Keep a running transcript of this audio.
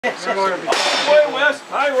Way west,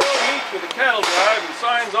 High Road meets with the cattle drive and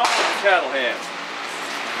signs on with the cattle hand.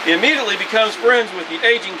 He immediately becomes friends with the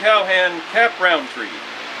aging cowhand Cap Roundtree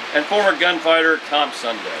and former gunfighter Tom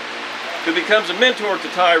Sunday, who becomes a mentor to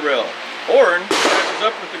Tyrell. Orrin catches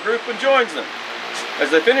up with the group and joins them. As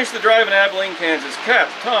they finish the drive in Abilene, Kansas, Cap,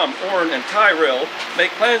 Tom, Orrin, and Tyrell make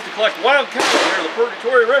plans to collect wild cattle near the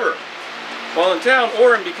Purgatory River. While in town,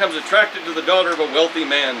 Orrin becomes attracted to the daughter of a wealthy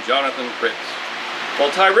man, Jonathan Fritz, while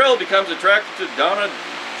Tyrell becomes attracted to Donna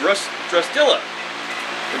Drustilla,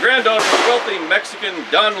 the granddaughter of wealthy Mexican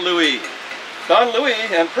Don Luis. Don Luis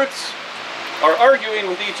and Fritz are arguing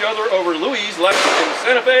with each other over Luis' life in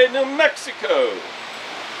Santa Fe, New Mexico.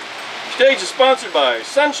 The stage is sponsored by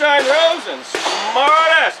Sunshine Rose and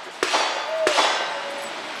Smart Astor.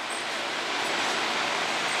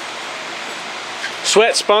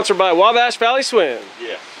 Sweat sponsored by Wabash Valley Swim.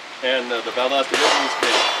 Yes, and the Valdosta Vigilance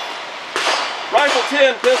Committee. Rifle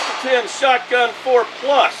 10, pistol 10, shotgun 4+.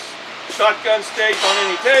 Shotgun staged on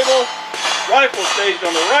any table. Rifle staged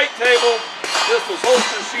on the right table. Pistols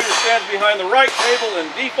holster, shooter stands behind the right table in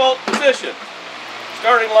default position.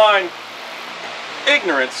 Starting line,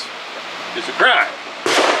 ignorance is a crime,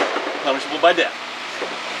 punishable by death.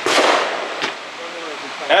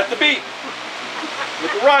 At the beat,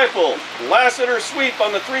 with the rifle, Lassiter sweep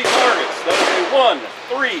on the 3 targets. That is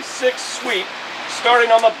a 1, 3, 6 sweep,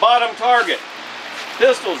 starting on the bottom target.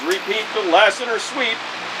 Pistols repeat the Lassiter sweep.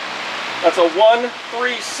 That's a 1,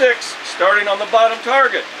 3, 6, starting on the bottom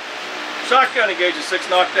target. Shotgun engages 6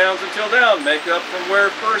 knockdowns until down. Make up from where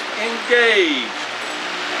first engaged.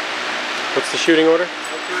 What's the shooting order?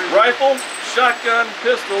 Rifle, shotgun,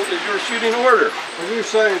 pistol is your shooting order. When you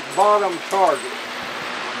say bottom target,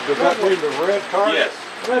 does that mean the red target? Yes.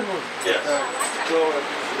 Red one? Yes. So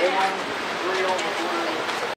it's 1, 3 on the